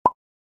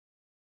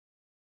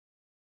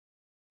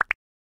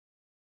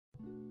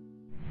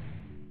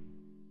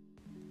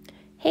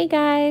Hey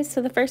guys,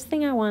 so the first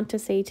thing I want to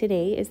say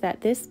today is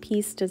that this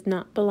piece does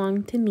not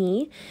belong to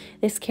me.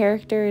 This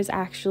character is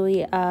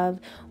actually of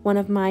one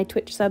of my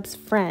Twitch subs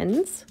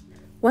friends.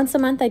 Once a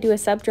month I do a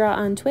sub draw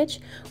on Twitch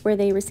where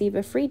they receive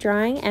a free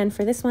drawing, and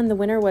for this one the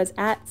winner was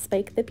at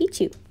Spike the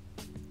Pichu.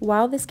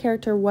 While this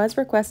character was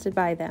requested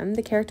by them,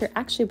 the character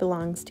actually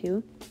belongs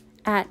to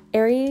at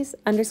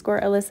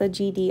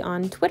hailiiz_AlyssaGD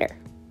on Twitter.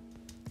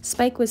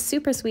 Spike was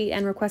super sweet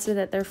and requested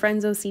that their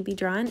friend's OC be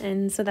drawn,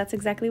 and so that's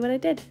exactly what I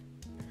did.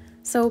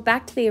 So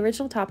back to the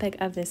original topic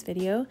of this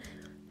video,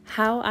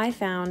 how I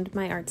found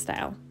my art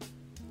style.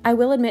 I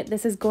will admit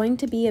this is going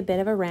to be a bit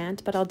of a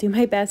rant, but I'll do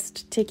my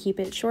best to keep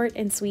it short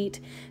and sweet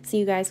so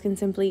you guys can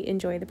simply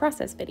enjoy the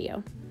process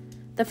video.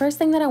 The first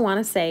thing that I want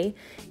to say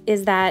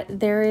is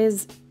that there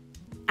is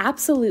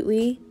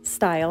absolutely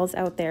styles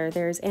out there.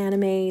 There's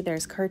anime,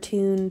 there's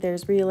cartoon,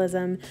 there's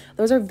realism.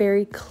 Those are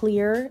very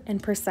clear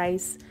and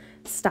precise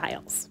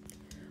styles.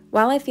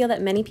 While I feel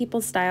that many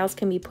people's styles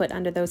can be put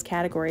under those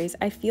categories,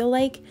 I feel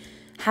like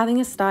having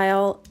a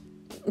style,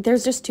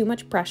 there's just too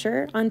much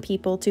pressure on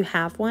people to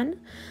have one.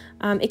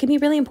 It can be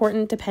really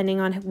important depending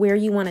on where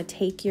you want to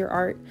take your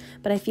art,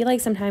 but I feel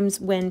like sometimes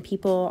when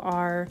people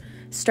are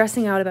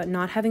stressing out about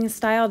not having a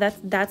style,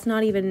 that's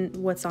not even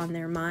what's on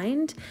their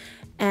mind.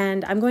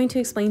 And I'm going to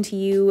explain to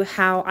you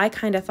how I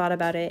kind of thought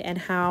about it and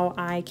how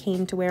I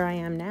came to where I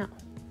am now.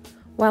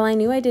 While I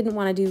knew I didn't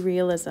want to do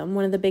realism,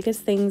 one of the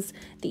biggest things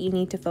that you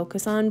need to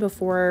focus on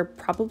before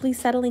probably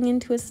settling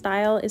into a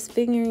style is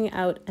figuring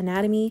out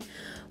anatomy.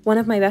 One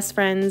of my best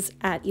friends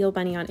at Eel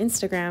Bunny on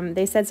Instagram,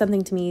 they said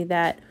something to me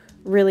that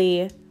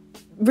really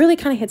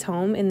kind of hits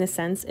home in this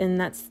sense, and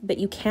that's that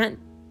you can't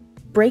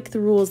break the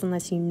rules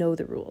unless you know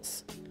the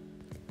rules.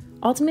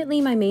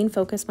 Ultimately, my main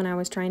focus when I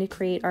was trying to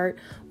create art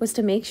was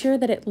to make sure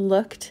that it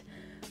looked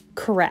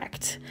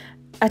correct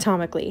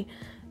atomically,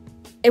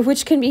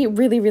 which can be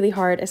really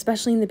hard,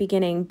 especially in the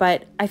beginning,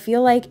 but I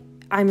feel like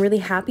I'm really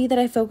happy that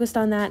I focused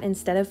on that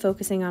instead of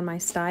focusing on my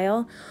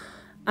style.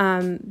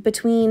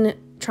 Between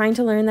trying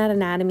to learn that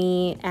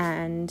anatomy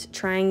and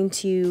trying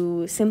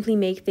to simply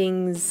make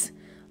things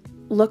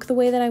look the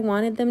way that I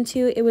wanted them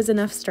to, it was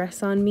enough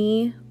stress on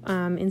me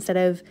instead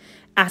of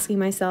asking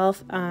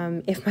myself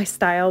if my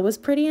style was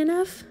pretty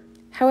enough.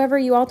 However,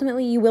 you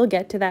will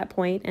get to that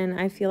point, and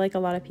I feel like a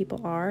lot of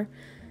people are,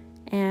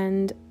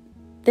 and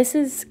this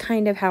is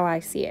kind of how I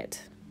see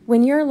it.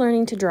 When you're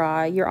learning to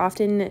draw, you're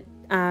often,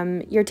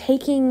 you're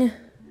taking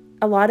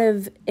a lot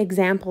of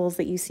examples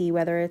that you see,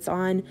 whether it's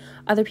on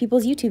other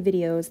people's YouTube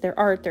videos, their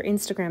art, their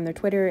Instagram, their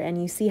Twitter,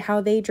 and you see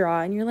how they draw,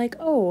 and you're like,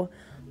 oh,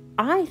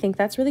 I think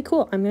that's really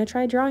cool. I'm gonna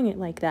try drawing it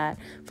like that.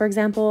 For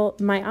example,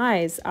 my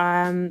eyes.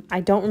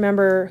 I don't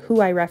remember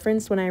who I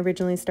referenced when I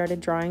originally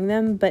started drawing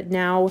them, but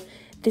now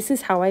this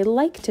is how I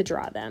like to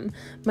draw them.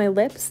 My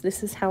lips,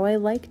 this is how I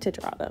like to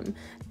draw them.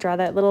 Draw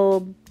that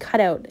little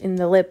cutout in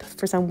the lip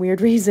for some weird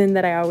reason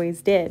that I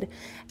always did.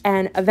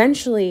 And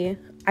eventually,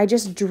 I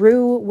just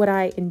drew what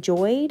I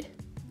enjoyed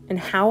and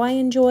how I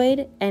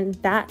enjoyed, and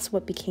that's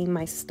what became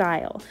my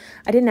style.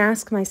 I didn't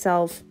ask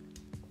myself,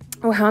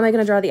 oh, how am I going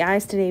to draw the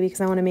eyes today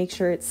because I want to make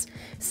sure it's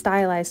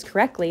stylized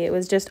correctly. It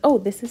was just, oh,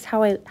 this is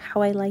how I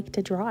like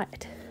to draw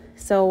it.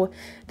 So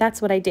that's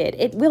what I did.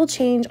 It will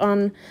change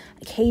on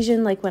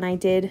occasion, like when I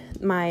did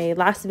my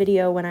last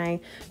video when I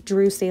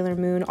drew Sailor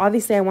Moon.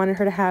 Obviously, I wanted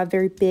her to have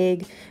very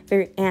big,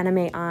 very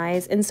anime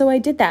eyes, and so I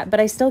did that,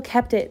 but I still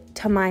kept it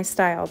to my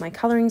style, my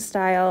coloring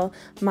style,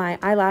 my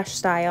eyelash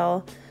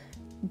style.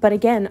 But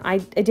again, I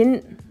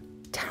didn't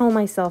tell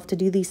myself to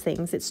do these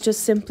things. It's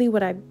just simply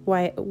what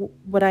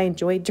I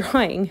enjoyed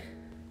drawing.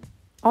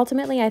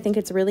 Ultimately, I think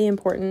it's really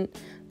important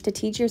to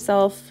teach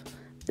yourself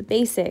the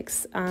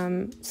basics.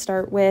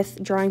 Start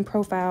with drawing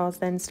profiles,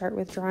 then start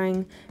with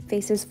drawing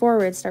faces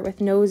forward, start with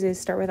noses,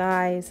 start with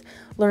eyes,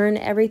 learn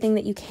everything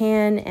that you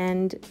can,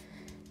 and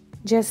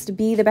just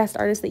be the best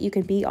artist that you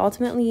can be.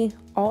 Ultimately,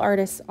 all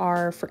artists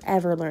are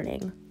forever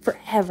learning,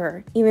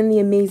 forever. Even the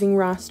amazing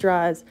Ross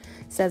Draws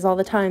says all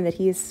the time that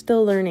he is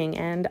still learning,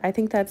 and I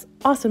think that's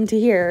awesome to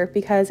hear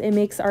because it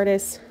makes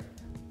artists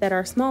that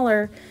are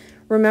smaller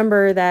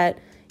remember that,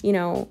 you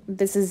know,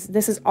 this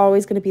is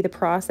always going to be the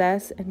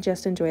process, and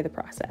just enjoy the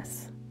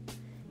process.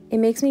 It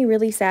makes me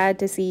really sad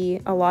to see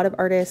a lot of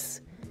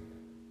artists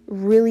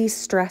really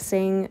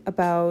stressing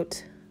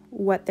about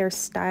what their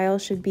style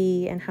should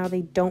be and how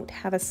they don't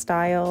have a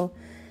style,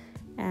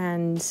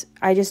 and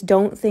I just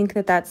don't think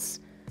that that's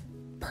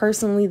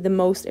personally the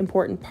most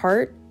important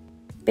part.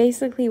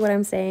 Basically, what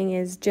I'm saying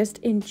is just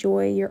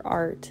enjoy your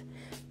art.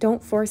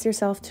 Don't force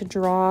yourself to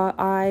draw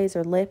eyes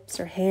or lips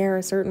or hair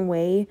a certain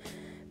way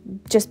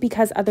just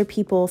because other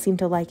people seem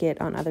to like it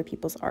on other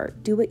people's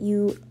art. Do what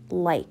you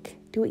like.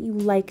 Do what you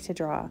like to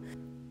draw.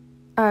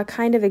 A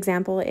kind of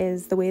example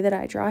is the way that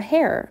I draw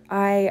hair.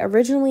 I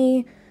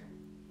originally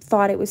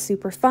thought it was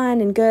super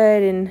fun and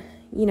good, and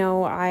you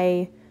know,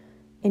 I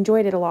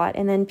enjoyed it a lot,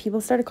 and then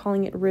people started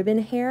calling it ribbon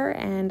hair,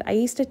 and I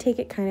used to take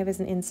it kind of as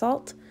an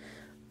insult,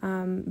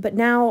 but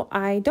now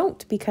I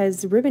don't,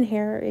 because ribbon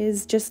hair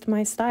is just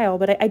my style.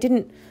 But I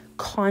didn't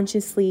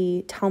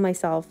consciously tell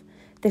myself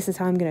this is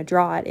how I'm going to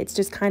draw it. It's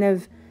just kind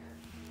of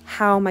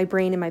how my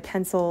brain and my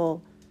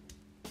pencil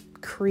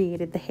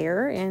created the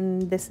hair,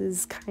 and this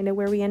is kind of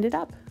where we ended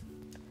up.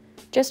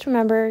 Just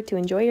remember to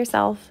enjoy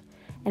yourself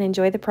and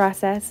enjoy the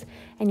process,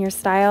 and your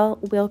style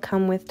will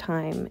come with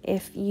time.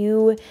 If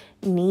you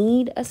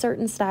need a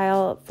certain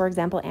style, for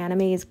example,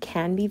 animes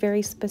can be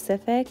very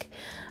specific,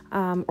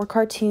 or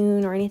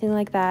cartoon or anything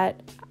like that,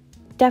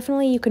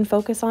 definitely you can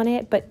focus on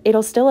it, but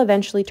it'll still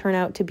eventually turn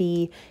out to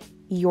be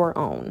your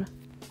own,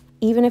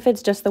 even if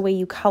it's just the way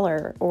you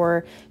color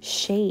or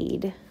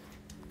shade.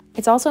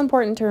 It's also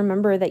important to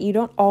remember that you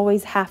don't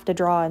always have to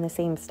draw in the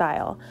same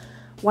style.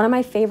 One of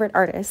my favorite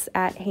artists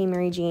at Hey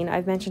Mary Jean,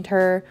 I've mentioned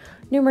her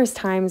numerous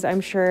times,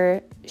 I'm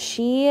sure.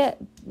 She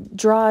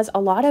draws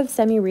a lot of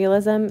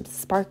semi-realism,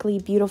 sparkly,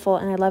 beautiful,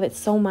 and I love it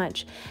so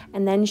much.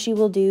 And then she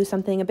will do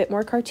something a bit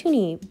more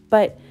cartoony,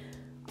 but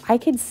I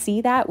could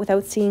see that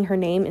without seeing her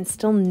name and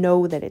still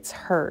know that it's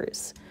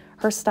hers.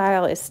 Her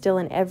style is still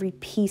in every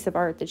piece of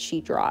art that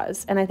she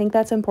draws. And I think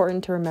that's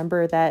important to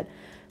remember, that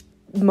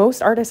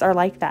most artists are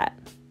like that.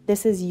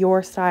 This is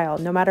your style.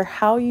 No matter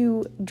how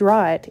you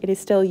draw it, it is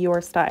still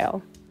your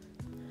style.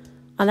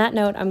 On that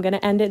note, I'm going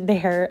to end it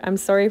there. I'm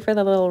sorry for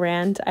the little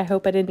rant. I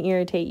hope I didn't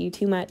irritate you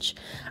too much.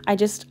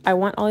 I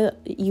want all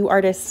you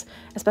artists,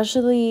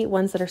 especially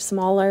ones that are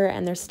smaller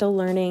and they're still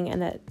learning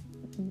and that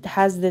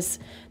has this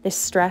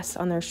stress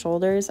on their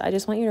shoulders. I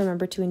just want you to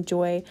remember to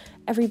enjoy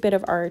every bit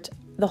of art,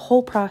 the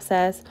whole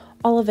process,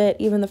 all of it,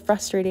 even the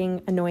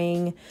frustrating,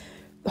 annoying,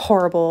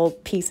 horrible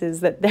pieces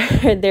that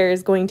there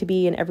is going to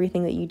be in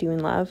everything that you do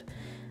and love.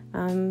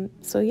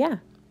 So yeah,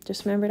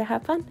 just remember to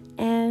have fun,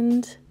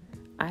 and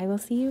I will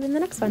see you in the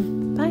next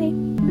one.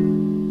 Bye.